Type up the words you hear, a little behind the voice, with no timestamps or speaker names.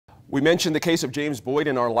We mentioned the case of James Boyd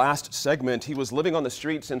in our last segment. He was living on the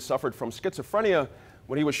streets and suffered from schizophrenia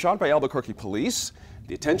when he was shot by Albuquerque police.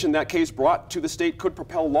 The attention that case brought to the state could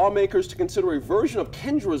propel lawmakers to consider a version of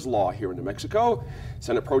Kendra's law here in New Mexico.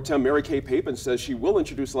 Senate Pro Tem Mary Kay Papin says she will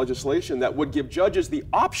introduce legislation that would give judges the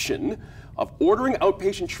option of ordering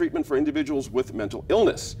outpatient treatment for individuals with mental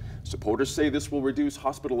illness. Supporters say this will reduce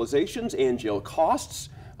hospitalizations and jail costs.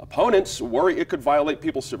 Opponents worry it could violate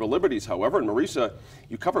people's civil liberties, however. And Marisa,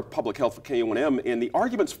 you cover public health for KUNM, and the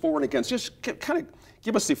arguments for and against. Just kind of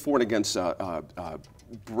give us the for and against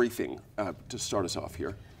briefing to start us off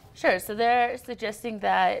here. Sure. So they're suggesting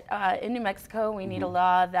that in New Mexico we need a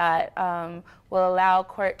law that will allow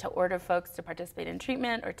court to order folks to participate in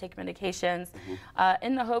treatment or take medications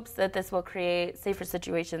in the hopes that this will create safer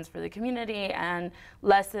situations for the community and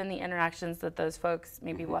lessen the interactions that those folks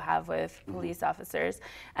maybe will have with police officers.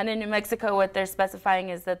 And in New Mexico, what they're specifying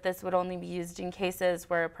is that this would only be used in cases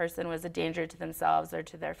where a person was a danger to themselves or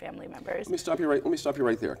to their family members. Let me stop you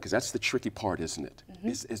right there, because that's the tricky part, isn't it?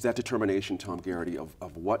 Is that determination, Tom Garrity, of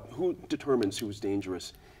who determines who's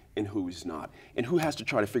dangerous and who's not, and who has to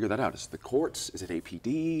try to figure that out? Is it the courts? Is it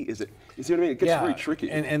APD? Is it? You see what I mean? It gets very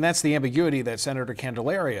tricky. And that's the ambiguity that Senator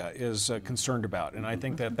Candelaria is concerned about. And I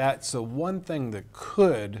think that that's the one thing that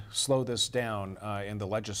could slow this down in the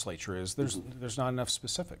legislature is there's not enough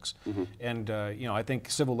specifics. And you know, I think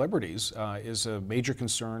civil liberties is a major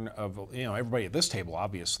concern of everybody at this table,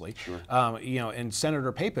 obviously. You know, and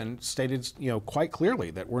Senator Papin stated quite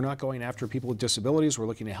clearly that we're not going after people with disabilities. We're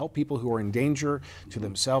looking to help people who are in danger to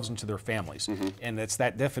themselves and to their families. And it's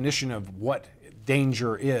that definition of what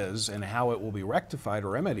danger is and how it will be rectified or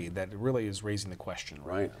remedied that really is raising the question.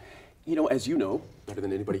 Right. You know, as you know, better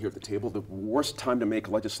than anybody here at the table, the worst time to make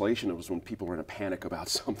legislation was when people were in a panic about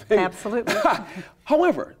something. Absolutely.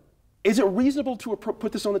 However, is it reasonable to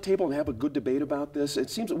put this on the table and have a good debate about this? It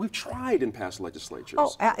seems that we've tried in past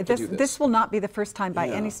legislatures to do this. This will not be the first time by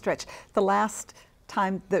any stretch. The last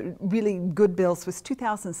time the really good bills was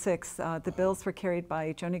 2006. The bills were carried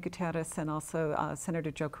by Joni Gutierrez and also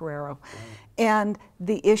Senator Joe Carrero. And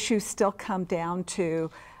the issues still come down to,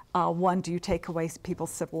 one, do you take away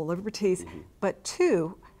people's civil liberties? But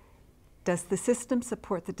two, does the system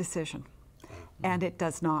support the decision? And it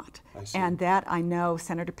does not. And that I know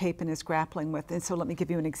Senator Papin is grappling with. And so let me give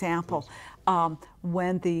you an example.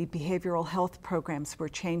 When the behavioral health programs were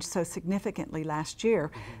changed so significantly last year,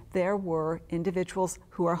 there were individuals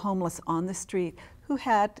who are homeless on the street who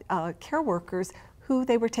had care workers who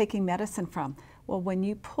they were taking medicine from. Well, when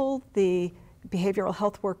you pull the behavioral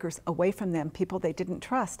health workers away from them, people they didn't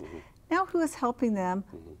trust, now who is helping them,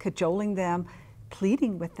 cajoling them,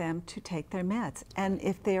 pleading with them to take their meds? And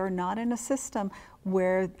if they are not in a system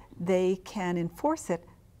where they can enforce it,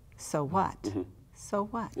 so what? So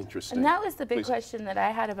what? Interesting. And that was the big question that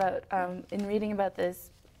I had about in reading about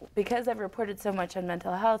this, because I've reported so much on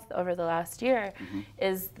mental health over the last year,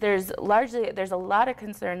 is there's a lot of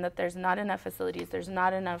concern that there's not enough facilities, there's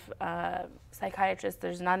not enough psychiatrists,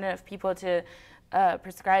 there's not enough people to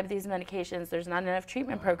prescribe these medications, there's not enough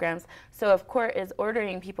treatment programs. So if court is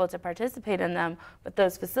ordering people to participate in them, but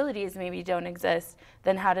those facilities maybe don't exist,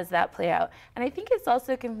 then how does that play out? And I think it's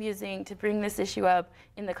also confusing to bring this issue up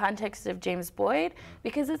in the context of James Boyd,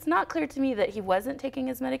 because it's not clear to me that he wasn't taking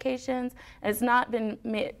his medications, and it's not been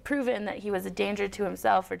proven that he was a danger to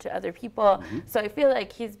himself or to other people. So I feel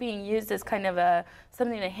like he's being used as kind of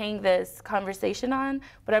something to hang this conversation on,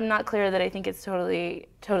 but I'm not clear that I think it's totally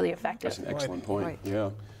effective. That's an excellent point. Yeah.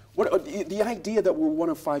 What, the idea that we're one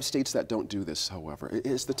of 5 states that don't do this, however,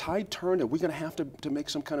 is the tide turned? Are we going to have to make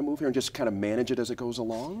some kind of move here and just kind of manage it as it goes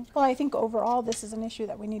along? Well, I think overall this is an issue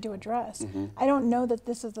that we need to address. I don't know that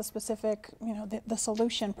this is the specific, the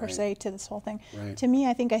solution per se to this whole thing. To me,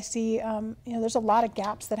 I think I see, there's a lot of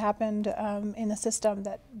gaps that happened in the system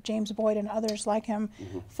that James Boyd and others like him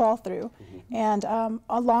fall through. And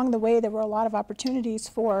along the way, there were a lot of opportunities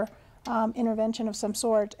for intervention of some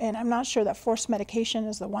sort, and I'm not sure that forced medication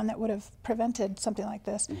is the one that would have prevented something like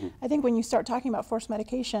this. I think when you start talking about forced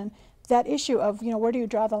medication, that issue of where do you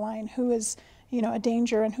draw the line, who is a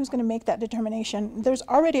danger, and who's going to make that determination. There's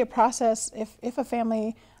already a process if a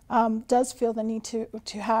family does feel the need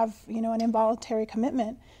to have an involuntary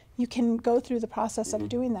commitment. You can go through the process of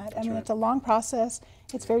doing that. I mean, it's a long process.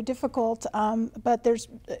 It's very difficult, but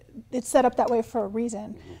it's set up that way for a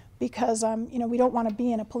reason. Because we don't want to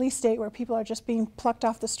be in a police state where people are just being plucked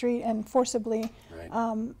off the street and forcibly,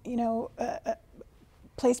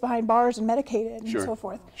 placed behind bars and medicated and so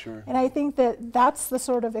forth. And I think that that's the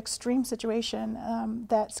sort of extreme situation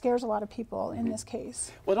that scares a lot of people in this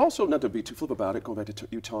case. Well, also, not to be too flip about it, going back to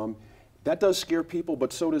you, Tom, That does scare people,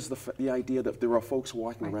 but so does the idea that there are folks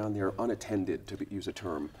walking around there unattended, to use a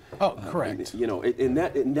term. Oh, correct. You know, in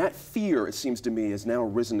that fear, it seems to me, has now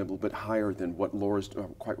risen a little bit higher than what Laura's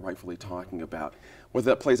quite rightfully talking about.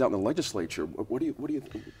 Whether that plays out in the legislature, what do you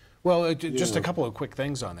think? Well, just a couple of quick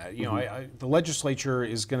things on that. You know, the legislature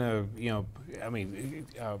is going to, you know, I mean,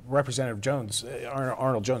 Representative Jones,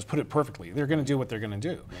 Arnold Jones put it perfectly. They're going to do what they're going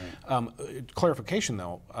to do. Right. Clarification,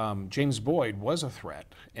 though, James Boyd was a threat,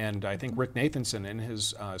 and I think Rick Nathanson in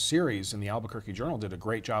his series in the Albuquerque Journal did a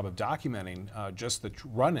great job of documenting just the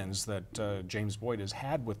run-ins that James Boyd has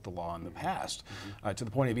had with the law in the past, to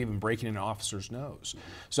the point of even breaking an officer's nose.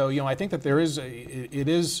 So, you know, I think that there is, it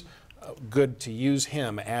is good to use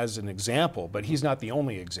him as an example, but he's not the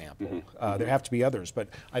only example. There have to be others. But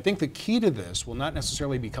I think the key to this will not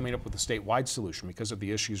necessarily be coming up with a statewide solution because of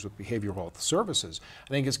the issues with behavioral health services. I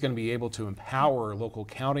think it's going to be able to empower local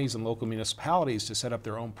counties and local municipalities to set up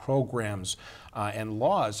their own programs and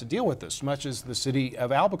laws to deal with this, much as the city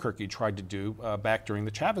of Albuquerque tried to do back during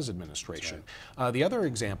the Chavez administration. Right. The other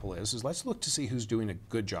example is let's look to see who's doing a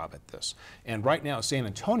good job at this. And right now, San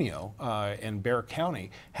Antonio and Bexar County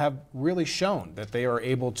have really shown that they are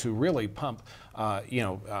able to really pump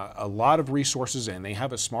a lot of resources in. They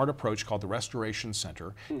have a smart approach called the Restoration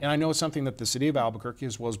Center. And I know it's something that the city of Albuquerque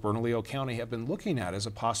as well as Bernalillo County have been looking at as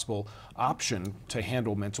a possible option to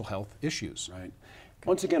handle mental health issues. Right.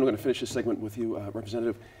 Once again, we're going to finish this segment with you,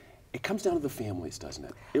 Representative. It comes down to the families, doesn't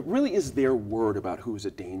it? It really is their word about who's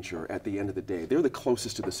a danger at the end of the day. They're the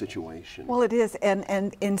closest to the situation. Well, it is,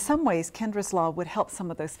 and in some ways, Kendra's law would help some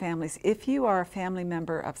of those families. If you are a family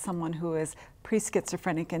member of someone who is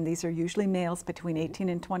pre-schizophrenic, and these are usually males between 18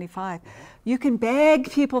 and 25, you can beg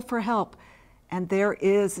people for help, and there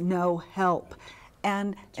is no help.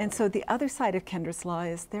 And so the other side of Kendra's law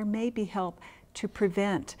is there may be help to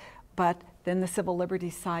prevent, but then the civil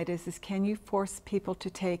liberties side is can you force people to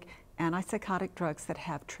take antipsychotic drugs that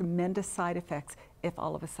have tremendous side effects if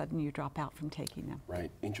all of a sudden you drop out from taking them? Right,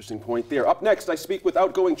 interesting point there. Up next, I speak with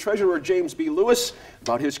outgoing Treasurer James B. Lewis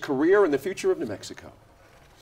about his career and the future of New Mexico.